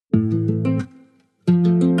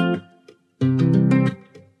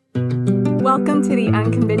Welcome to the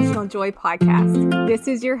Unconventional Joy Podcast. This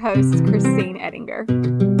is your host, Christine Ettinger.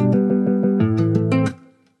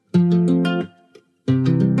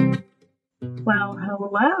 Well,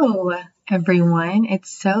 hello, everyone. It's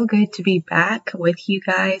so good to be back with you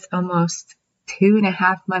guys almost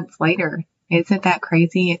 2.5 months later. Isn't that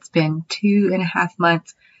crazy? It's been 2.5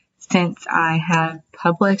 months since I have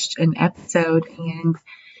published an episode, and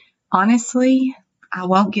honestly, I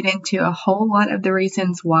won't get into a whole lot of the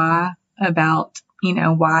reasons why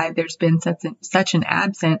why there's been such an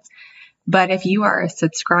absence. But if you are a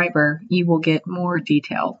subscriber, you will get more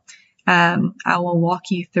detail. I will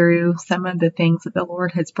walk you through some of the things that the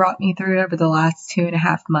Lord has brought me through over the last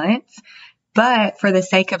 2.5 months. But for the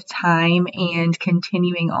sake of time and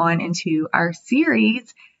continuing on into our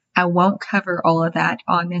series, I won't cover all of that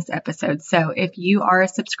on this episode. So if you are a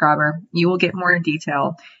subscriber, you will get more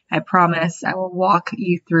detail. I promise I will walk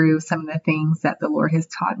you through some of the things that the Lord has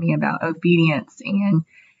taught me about obedience and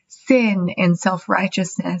sin and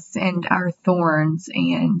self-righteousness and our thorns.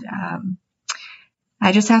 And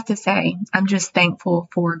I just have to say, I'm just thankful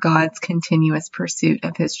for God's continuous pursuit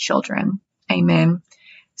of his children. Amen.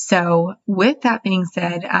 So with that being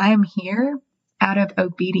said, I am here out of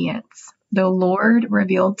obedience. The Lord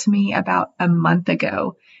revealed to me about a month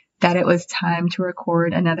ago that it was time to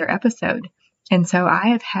record another episode. And so I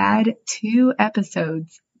have had 2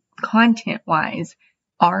 episodes, content-wise,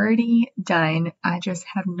 already done. I just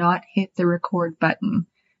have not hit the record button.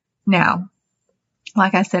 Now,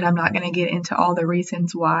 like I said, I'm not going to get into all the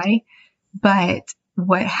reasons why, but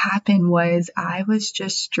what happened was I was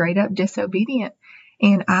just straight up disobedient.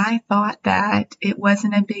 And I thought that it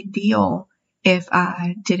wasn't a big deal if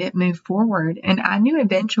I didn't move forward. And I knew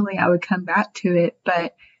eventually I would come back to it,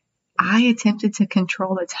 but I attempted to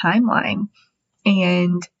control the timeline.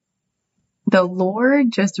 And the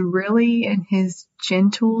Lord just really, in his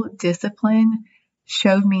gentle discipline,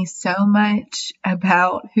 showed me so much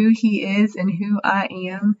about who he is and who I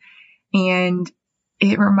am. And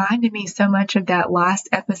it reminded me so much of that last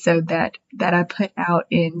episode that I put out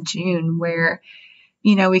in June, where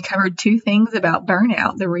we covered 2 things about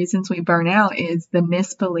burnout. The reasons we burn out is the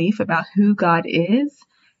misbelief about who God is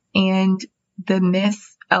and the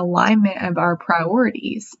misalignment of our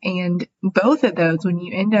priorities. And both of those, when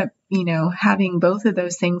you end up, having both of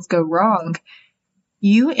those things go wrong,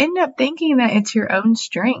 you end up thinking that it's your own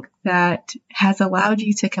strength that has allowed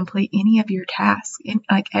you to complete any of your tasks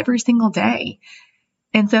every single day.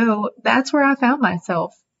 And so that's where I found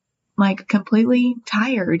myself, completely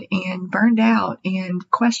tired and burned out and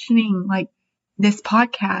questioning this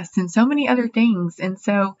podcast and so many other things. And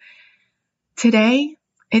so today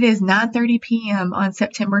it is 9:30 p.m. on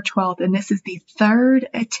September 12th, and this is the 3rd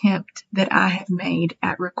attempt that I have made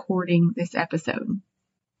at recording this episode.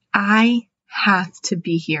 I have to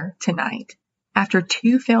be here tonight after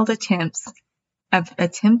 2 failed attempts of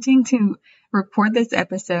attempting to record this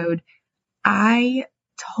episode. I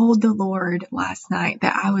told the Lord last night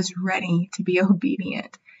that I was ready to be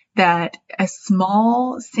obedient, that a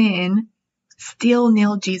small sin still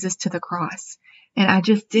nailed Jesus to the cross. And I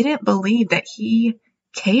just didn't believe that he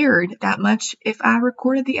cared that much if I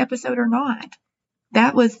recorded the episode or not.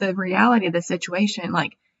 That was the reality of the situation.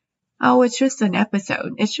 It's just an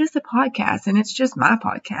episode. It's just a podcast, and it's just my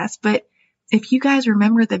podcast. But if you guys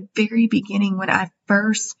remember the very beginning when I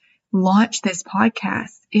first launched this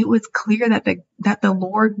podcast, it was clear that the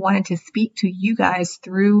Lord wanted to speak to you guys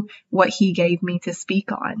through what he gave me to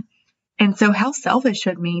speak on. And so how selfish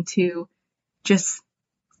of me to just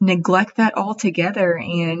neglect that altogether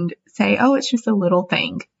and say, oh, it's just a little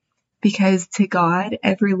thing, because to God,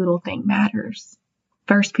 every little thing matters.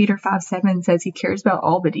 1 Peter 5:7 says he cares about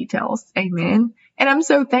all the details. Amen. And I'm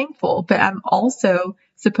so thankful, but I'm also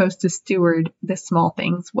supposed to steward the small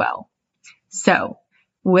things well. So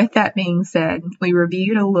with that being said, we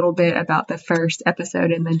reviewed a little bit about the first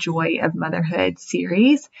episode in the Joy of Motherhood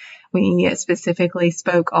series. We specifically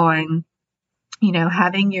spoke on,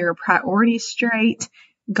 having your priorities straight,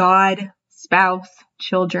 God, spouse,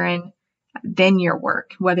 children, then your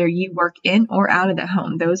work, whether you work in or out of the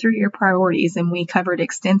home. Those are your priorities. And we covered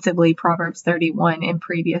extensively Proverbs 31 in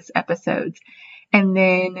previous episodes. And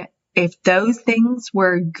then if those things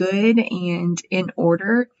were good and in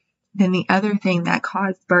order, then the other thing that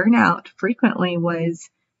caused burnout frequently was,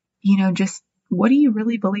 just what do you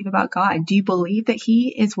really believe about God? Do you believe that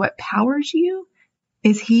he is what powers you?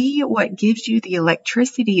 Is he what gives you the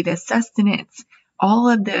electricity, the sustenance, all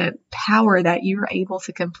of the power that you're able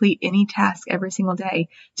to complete any task every single day?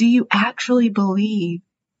 Do you actually believe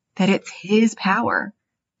that it's his power?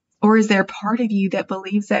 Or is there part of you that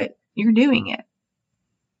believes that you're doing it?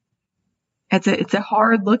 it's a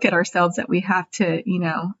hard look at ourselves that we have to,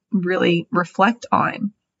 really reflect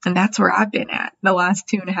on. And that's where I've been at the last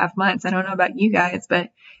 2.5 months. I don't know about you guys,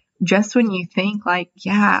 but just when you think like,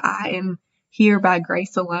 yeah, I am here by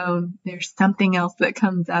grace alone, there's something else that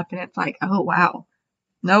comes up and it's like, oh, wow,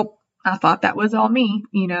 nope, I thought that was all me,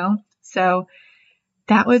 So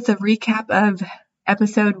that was a recap of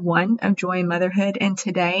episode 1 of Joy in Motherhood. And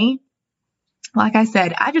today, like I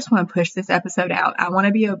said, I just want to push this episode out. I want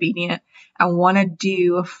to be obedient. I want to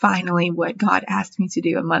do finally what God asked me to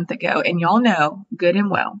do a month ago. And y'all know good and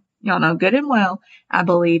well, I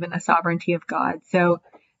believe in the sovereignty of God. So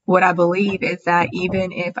what I believe is that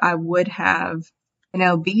even if I would have been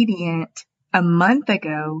obedient a month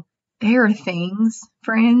ago, there are things,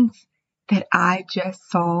 friends, that I just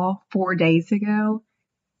saw 4 days ago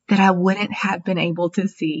that I wouldn't have been able to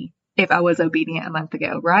see if I was obedient a month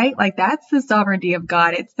ago, right? Like that's the sovereignty of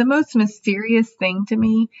God. It's the most mysterious thing to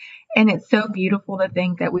me. And it's so beautiful to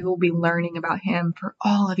think that we will be learning about him for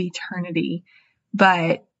all of eternity.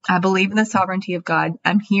 But I believe in the sovereignty of God.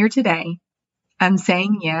 I'm here today. I'm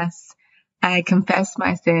saying yes. I confess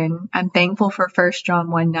my sin. I'm thankful for 1 John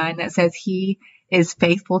 1:9 that says he is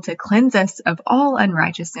faithful to cleanse us of all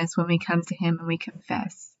unrighteousness when we come to him and we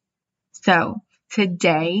confess. So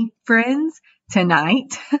today, friends,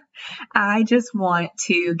 tonight, I just want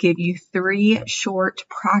to give you 3 short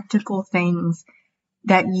practical things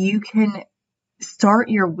that you can start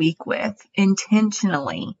your week with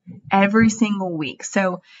intentionally every single week.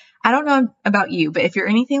 So I don't know about you, but if you're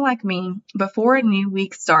anything like me, before a new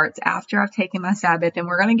week starts, after I've taken my Sabbath, and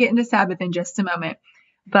we're going to get into Sabbath in just a moment,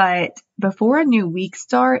 but before a new week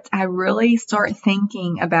starts, I really start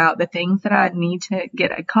thinking about the things that I need to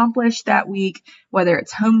get accomplished that week, whether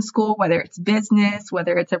it's homeschool, whether it's business,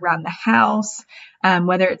 whether it's around the house,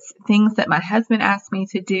 whether it's things that my husband asked me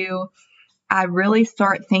to do. I really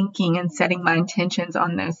start thinking and setting my intentions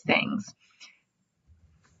on those things.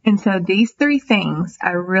 And so these 3 things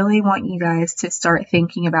I really want you guys to start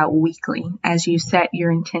thinking about weekly as you set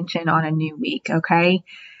your intention on a new week, okay?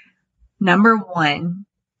 Number 1,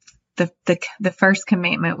 the first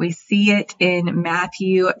commandment, we see it in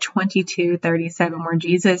Matthew 22:37, where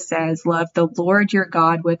Jesus says, love the Lord your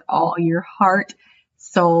God with all your heart,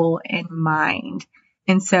 soul, and mind.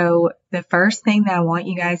 And so the first thing that I want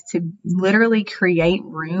you guys to literally create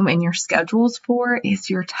room in your schedules for is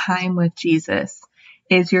your time with Jesus,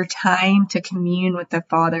 is your time to commune with the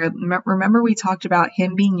Father. Remember we talked about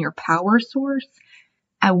him being your power source?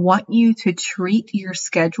 I want you to treat your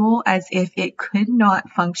schedule as if it could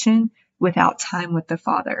not function without time with the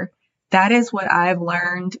Father. That is what I've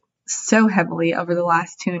learned so heavily over the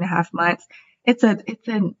last 2.5 months. It's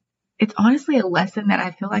honestly a lesson that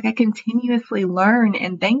I feel like I continuously learn.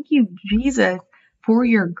 And thank you, Jesus, for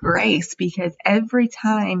your grace, because every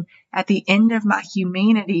time at the end of my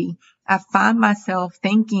humanity, I find myself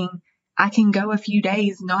thinking I can go a few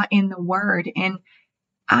days not in the Word, and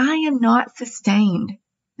I am not sustained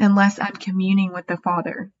unless I'm communing with the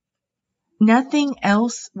Father. Nothing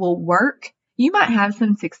else will work. You might have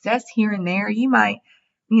some success here and there. You might,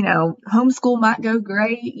 homeschool might go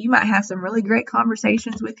great. You might have some really great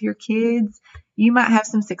conversations with your kids. You might have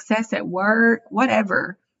some success at work,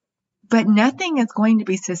 whatever. But nothing is going to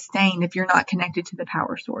be sustained if you're not connected to the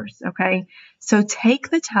power source, okay? So take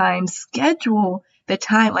the time, schedule the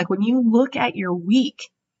time. Like when you look at your week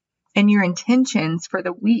and your intentions for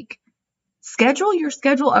the week, schedule your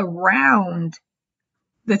schedule around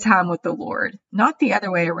the time with the Lord, not the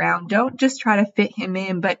other way around. Don't just try to fit him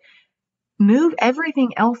in, but move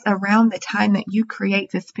everything else around the time that you create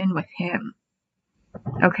to spend with him.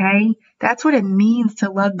 Okay? That's what it means to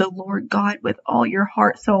love the Lord God with all your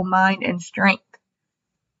heart, soul, mind, and strength.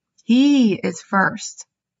 He is first.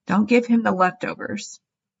 Don't give him the leftovers.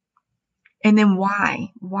 And then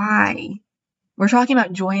why? Why? We're talking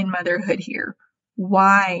about joy in motherhood here.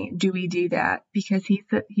 Why do we do that? Because he's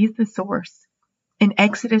the source. In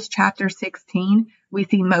Exodus chapter 16, we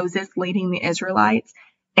see Moses leading the Israelites,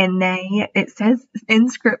 and it says in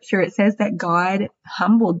scripture, it says that God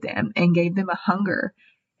humbled them and gave them a hunger.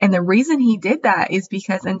 And the reason he did that is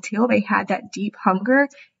because until they had that deep hunger,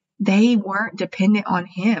 they weren't dependent on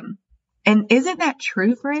him. And isn't that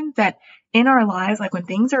true, friends, that in our lives, like when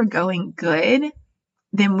things are going good,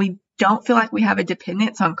 then we don't feel like we have a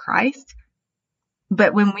dependence on Christ.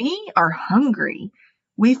 But when we are hungry,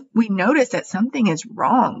 we notice that something is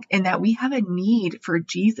wrong and that we have a need for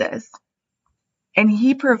Jesus. And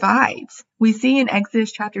he provides. We see in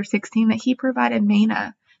Exodus chapter 16 that he provided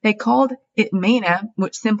manna. They called it manna,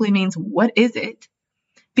 which simply means, what is it?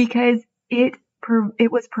 Because it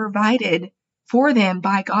was provided for them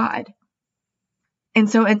by God. And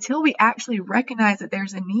so until we actually recognize that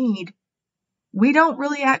there's a need, we don't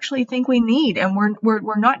really actually think we need, and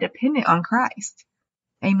we're not dependent on Christ.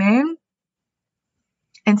 Amen.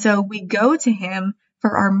 And so we go to him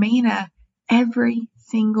for our manna every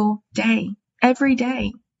single day, every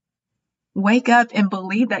day. Wake up and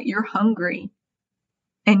believe that you're hungry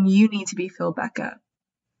and you need to be filled back up.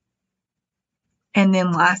 And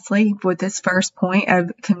then lastly, with this first point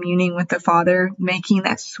of communing with the Father, making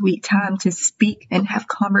that sweet time to speak and have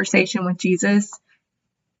conversation with Jesus,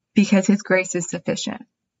 because his grace is sufficient.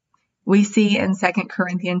 We see in 2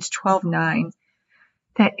 Corinthians 12:9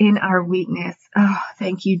 that in our weakness,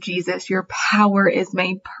 thank you, Jesus, your power is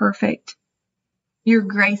made perfect. Your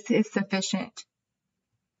grace is sufficient.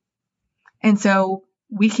 And so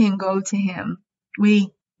we can go to him.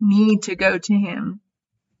 We need to go to him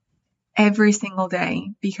every single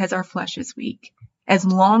day because our flesh is weak. As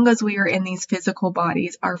long as we are in these physical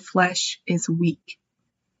bodies, our flesh is weak.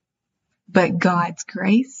 But God's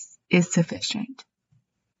grace is sufficient,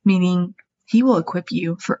 meaning he will equip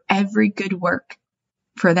you for every good work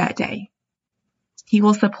for that day. He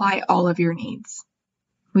will supply all of your needs.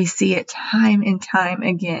 We see it time and time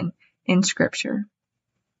again in Scripture.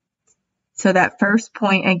 So that first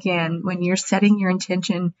point again, when you're setting your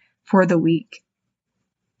intention for the week,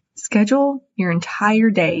 schedule your entire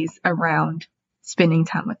days around spending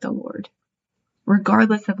time with the Lord,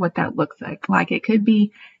 regardless of what that looks like. Like it could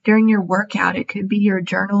be during your workout. It could be your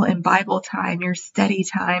journal and Bible time, your study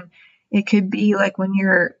time. It could be like when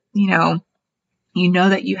you're, you know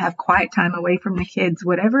that you have quiet time away from the kids,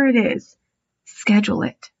 whatever it is, schedule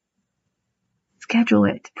it. Schedule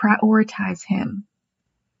it. Prioritize him.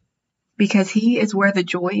 Because he is where the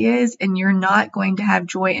joy is, and you're not going to have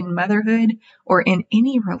joy in motherhood or in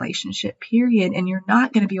any relationship, period. And you're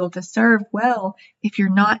not going to be able to serve well if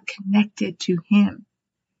you're not connected to him.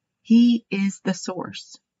 He is the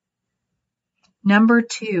source. Number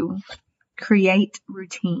 2, create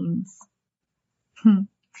routines.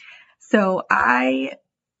 So a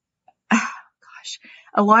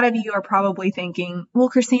lot of you are probably thinking, well,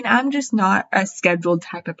 Christine, I'm just not a scheduled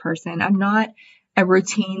type of person. I'm not a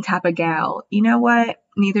routine type of gal. You know what?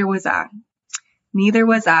 Neither was I.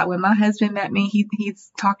 When my husband met me,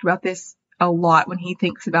 he's talked about this a lot when he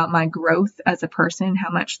thinks about my growth as a person, how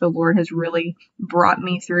much the Lord has really brought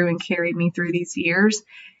me through and carried me through these years.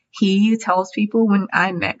 He tells people when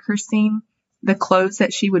I met Christine, the clothes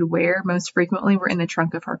that she would wear most frequently were in the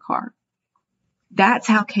trunk of her car. That's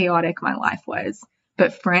how chaotic my life was.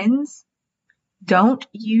 But friends, don't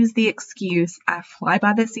use the excuse, I fly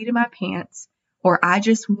by the seat of my pants, or I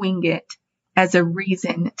just wing it as a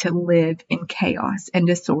reason to live in chaos and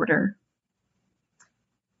disorder.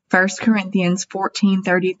 1 Corinthians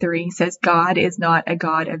 14:33 says, God is not a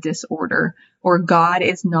God of disorder, or God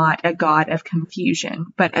is not a God of confusion,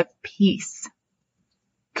 but of peace.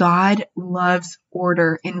 God loves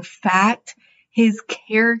order. In fact, his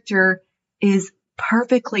character is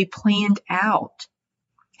perfectly planned out.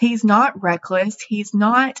 He's not reckless. He's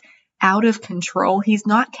not out of control. He's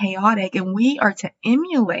not chaotic, and we are to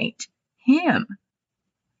emulate him.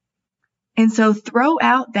 And so throw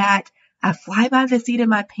out that I fly by the seat of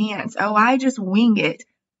my pants. Oh, I just wing it.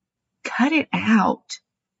 Cut it out.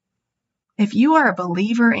 If you are a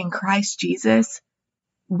believer in Christ Jesus,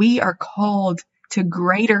 we are called to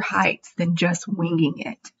greater heights than just winging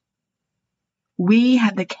it. We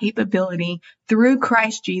have the capability through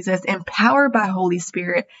Christ Jesus, empowered by Holy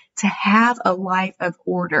Spirit, to have a life of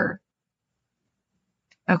order.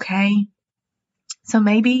 Okay? So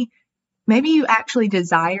maybe you actually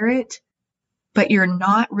desire it, but you're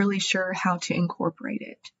not really sure how to incorporate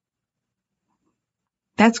it.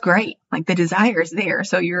 That's great. Like the desire is there,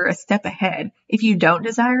 so you're a step ahead. If you don't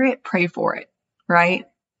desire it, pray for it, right?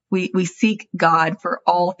 We seek God for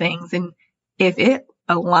all things, and if it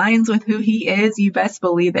aligns with who he is, you best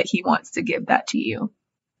believe that he wants to give that to you.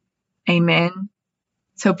 Amen.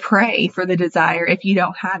 So pray for the desire, if you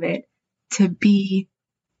don't have it, to be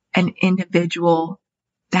an individual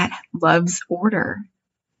that loves order,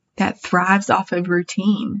 that thrives off of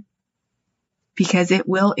routine, because it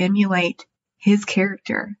will emulate his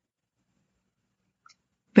character.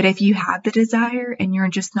 But if you have the desire and you're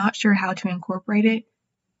just not sure how to incorporate it,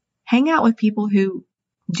 hang out with people who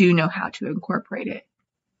do know how to incorporate it.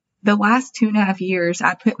 The last 2.5 years,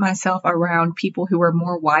 I put myself around people who were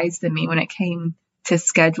more wise than me when it came to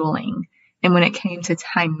scheduling and when it came to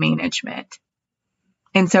time management.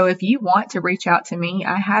 And so if you want to reach out to me,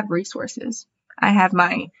 I have resources. I have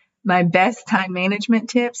my best time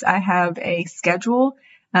management tips. I have a schedule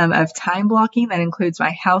of time blocking that includes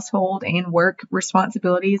my household and work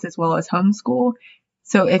responsibilities as well as homeschool.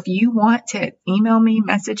 So if you want to email me,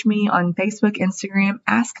 message me on Facebook, Instagram,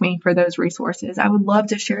 ask me for those resources. I would love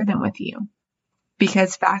to share them with you.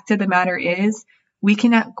 Because fact of the matter is, we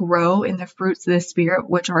cannot grow in the fruits of the Spirit,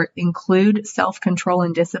 which include self-control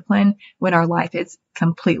and discipline, when our life is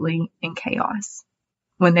completely in chaos,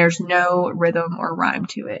 when there's no rhythm or rhyme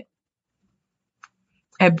to it.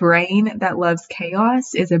 A brain that loves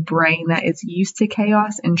chaos is a brain that is used to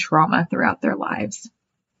chaos and trauma throughout their lives.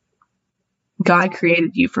 God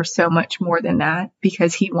created you for so much more than that,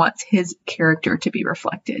 because he wants his character to be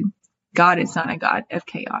reflected. God is not a God of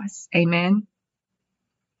chaos. Amen.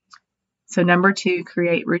 So number 2,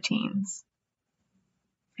 create routines.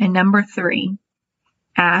 And number 3,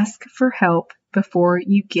 ask for help before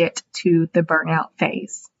you get to the burnout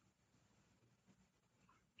phase.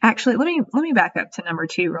 Actually, let me back up to number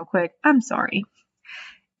 2 real quick. I'm sorry.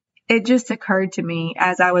 It just occurred to me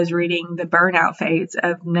as I was reading the burnout phase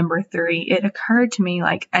of number 3, it occurred to me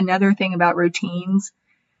like another thing about routines.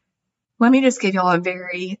 Let me just give y'all a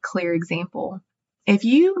very clear example. If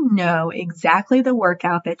you know exactly the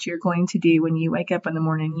workout that you're going to do when you wake up in the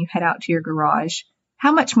morning, you head out to your garage,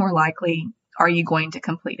 how much more likely are you going to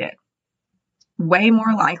complete it? Way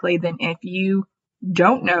more likely than if you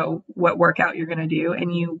don't know what workout you're going to do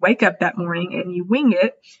and you wake up that morning and you wing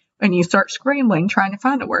it and you start scrambling trying to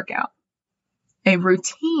find a workout. A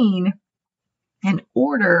routine and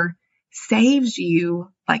order saves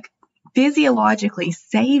you, like physiologically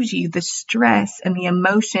saves you the stress and the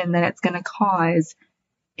emotion that it's going to cause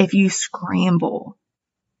if you scramble.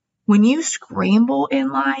 When you scramble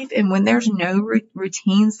in life and when there's no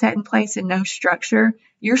routine set in place and no structure,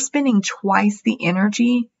 you're spending twice the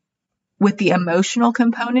energy with the emotional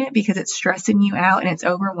component because it's stressing you out and it's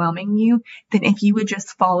overwhelming you than if you would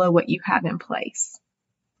just follow what you have in place.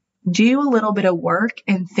 Do a little bit of work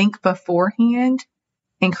and think beforehand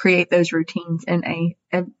and create those routines in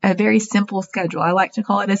a very simple schedule. I like to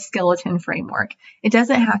call it a skeleton framework. It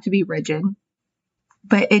doesn't have to be rigid,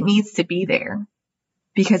 but it needs to be there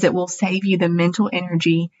because it will save you the mental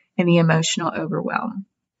energy and the emotional overwhelm.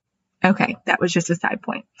 Okay, that was just a side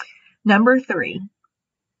point. Number 3,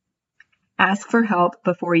 ask for help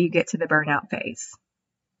before you get to the burnout phase.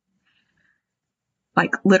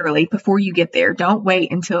 Like literally before you get there. Don't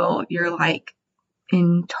wait until you're like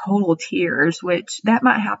in total tears, which that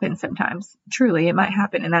might happen sometimes. Truly, it might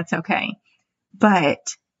happen and that's okay.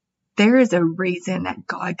 But there is a reason that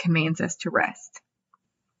God commands us to rest.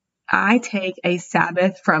 I take a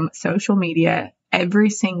Sabbath from social media every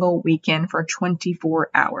single weekend for 24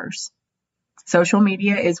 hours. Social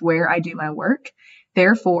media is where I do my work.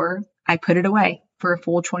 Therefore, I put it away for a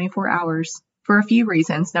full 24 hours for a few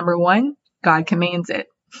reasons. Number 1, God commands it.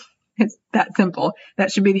 It's that simple.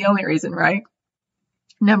 That should be the only reason, right?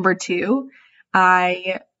 Number 2,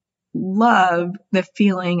 I love the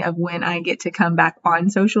feeling of when I get to come back on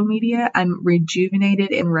social media, I'm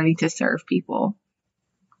rejuvenated and ready to serve people.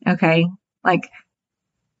 Okay. Like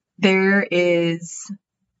there is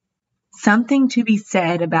something to be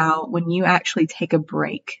said about when you actually take a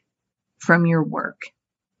break from your work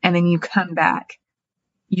and then you come back,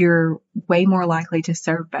 you're way more likely to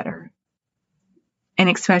serve better. And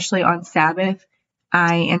especially on Sabbath,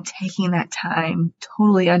 I am taking that time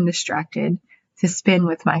totally undistracted to spend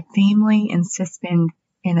with my family and to spend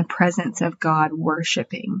in the presence of God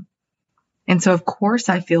worshiping. And so, of course,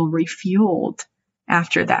 I feel refueled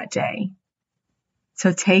after that day.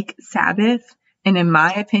 So take Sabbath. And in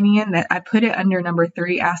my opinion, that I put it under number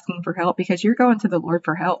 3, asking for help, because you're going to the Lord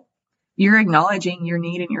for help. You're acknowledging your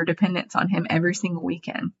need and your dependence on him every single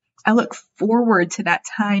weekend. I look forward to that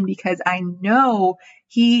time because I know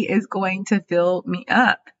he is going to fill me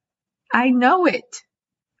up. I know it.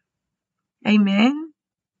 Amen.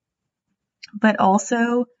 But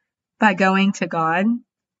also by going to God,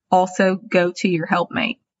 also go to your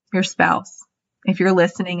helpmate, your spouse. If you're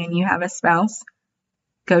listening and you have a spouse,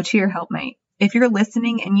 go to your helpmate. If you're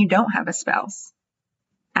listening and you don't have a spouse,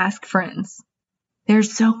 ask friends.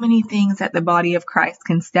 There's so many things that the body of Christ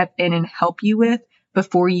can step in and help you with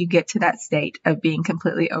before you get to that state of being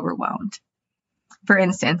completely overwhelmed. For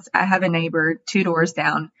instance, I have a neighbor 2 doors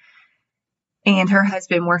down, and her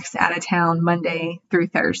husband works out of town Monday through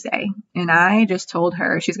Thursday. And I just told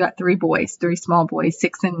her, she's got 3 boys, 3 small boys,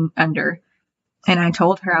 6 and under. And I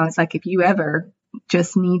told her, I was like, if you ever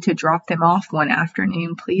just need to drop them off one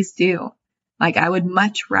afternoon, please do. Like, I would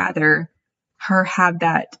much rather her have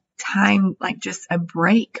that time, like just a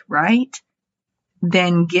break, right?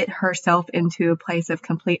 Than get herself into a place of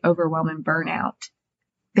complete overwhelm and burnout.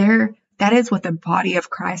 That is what the body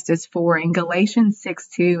of Christ is for. In Galatians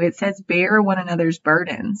 6:2, it says, bear one another's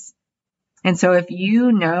burdens. And so if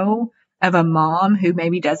you know of a mom who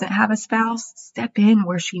maybe doesn't have a spouse, step in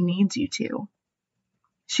where she needs you to.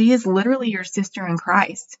 She is literally your sister in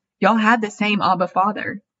Christ. Y'all have the same Abba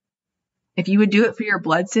Father. If you would do it for your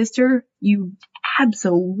blood sister, you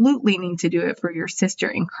absolutely need to do it for your sister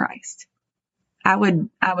in Christ. I would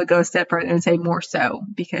go a step further and say more so,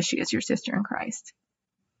 because she is your sister in Christ.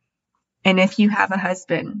 And if you have a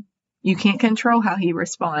husband, you can't control how he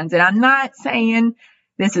responds. And I'm not saying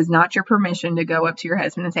this is not your permission to go up to your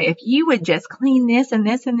husband and say, if you would just clean this and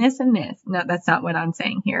this and this and this. No, that's not what I'm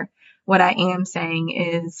saying here. What I am saying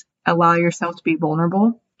is allow yourself to be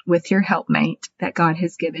vulnerable with your helpmate that God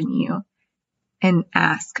has given you and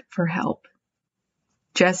ask for help.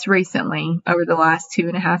 Just recently, over the last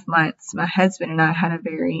 2.5 months, my husband and I had a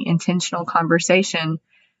very intentional conversation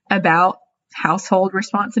about household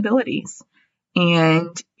responsibilities.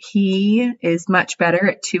 And he is much better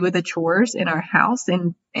at 2 of the chores in our house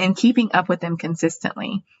and keeping up with them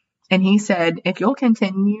consistently. And he said, if you'll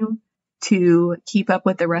continue to keep up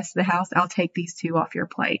with the rest of the house, I'll take these 2 off your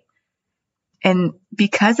plate. And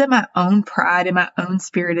because of my own pride and my own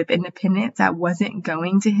spirit of independence, I wasn't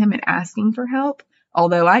going to him and asking for help.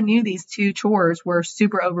 Although I knew these 2 chores were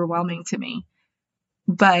super overwhelming to me.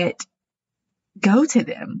 But go to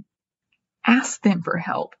them. Ask them for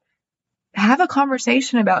help. Have a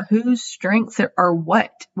conversation about whose strengths are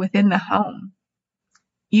what within the home.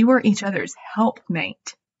 You are each other's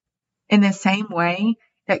helpmate in the same way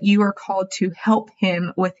that you are called to help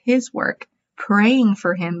him with his work, praying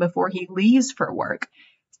for him before he leaves for work,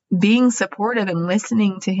 being supportive and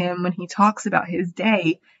listening to him when he talks about his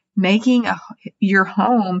day, making your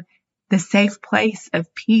home the safe place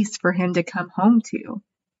of peace for him to come home to.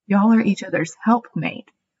 Y'all are each other's helpmate.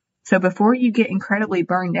 So before you get incredibly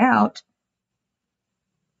burned out,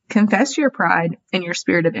 confess your pride and your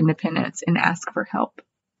spirit of independence and ask for help.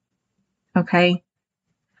 Okay?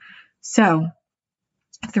 So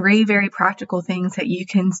 3 very practical things that you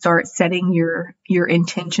can start setting your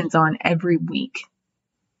intentions on every week.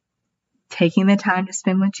 Taking the time to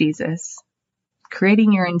spend with Jesus,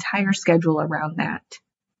 creating your entire schedule around that.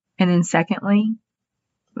 And then secondly,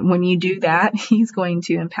 when you do that, he's going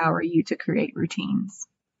to empower you to create routines.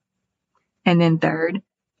 And then third,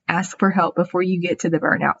 ask for help before you get to the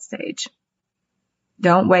burnout stage.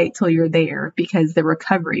 Don't wait till you're there, because the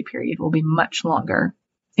recovery period will be much longer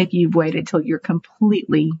if you've waited till you're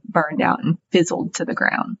completely burned out and fizzled to the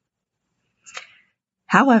ground.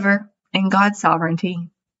 However, in God's sovereignty,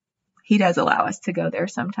 he does allow us to go there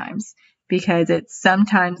sometimes, because it's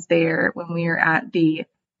sometimes there when we are at the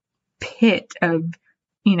pit of,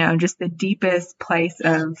 just the deepest place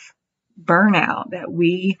of burnout, that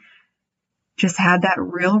we just had that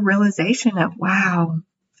real realization of, wow,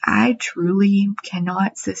 I truly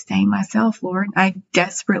cannot sustain myself, Lord. I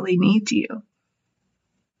desperately need you.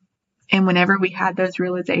 And whenever we had those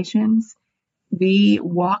realizations, we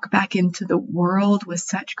walk back into the world with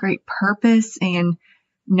such great purpose and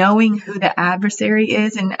knowing who the adversary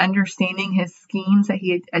is and understanding his schemes that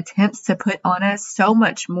he attempts to put on us so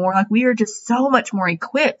much more. Like, we are just so much more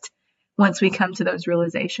equipped once we come to those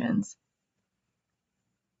realizations.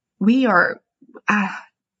 We are,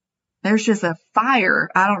 there's just a fire.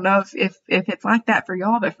 I don't know if it's like that for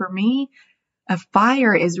y'all, but for me, a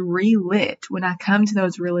fire is relit when I come to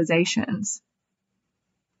those realizations,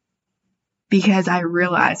 because I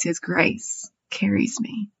realize his grace carries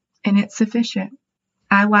me and it's sufficient.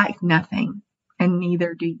 I lack nothing, and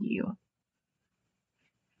neither do you.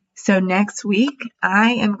 So next week,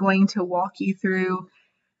 I am going to walk you through,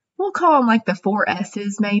 we'll call them like the 4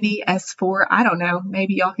 S's, maybe S4. I don't know.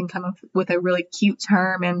 Maybe y'all can come up with a really cute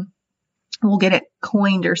term and we'll get it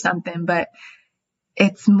coined or something, but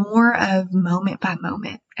it's more of moment by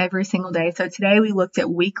moment every single day. So today we looked at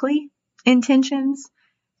weekly intentions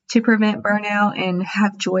to prevent burnout and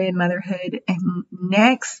have joy in motherhood. And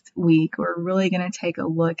next week, we're really going to take a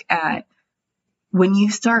look at when you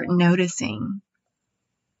start noticing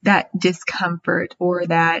that discomfort or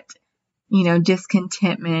that,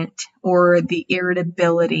 discontentment or the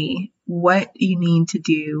irritability, what you need to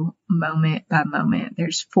do moment by moment.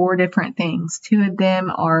 There's 4 different things. 2 of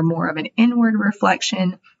them are more of an inward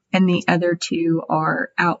reflection, and the other 2 are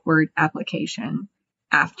outward application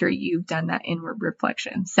after you've done that inward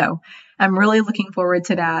reflection. So I'm really looking forward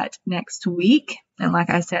to that next week. And like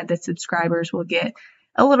I said, the subscribers will get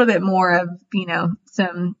a little bit more of,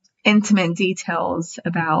 some intimate details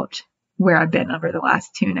about where I've been over the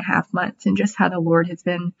last 2.5 months and just how the Lord has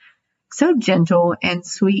been so gentle and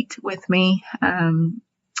sweet with me, and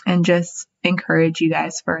just encourage you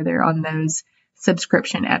guys further on those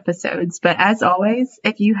subscription episodes. But as always,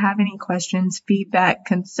 if you have any questions, feedback,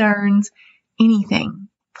 concerns, anything,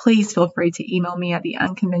 please feel free to email me at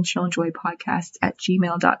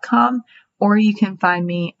theunconventionaljoypodcast@gmail.com, or you can find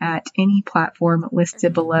me at any platform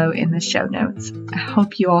listed below in the show notes. I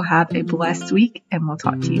hope you all have a blessed week, and we'll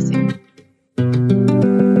talk to you soon.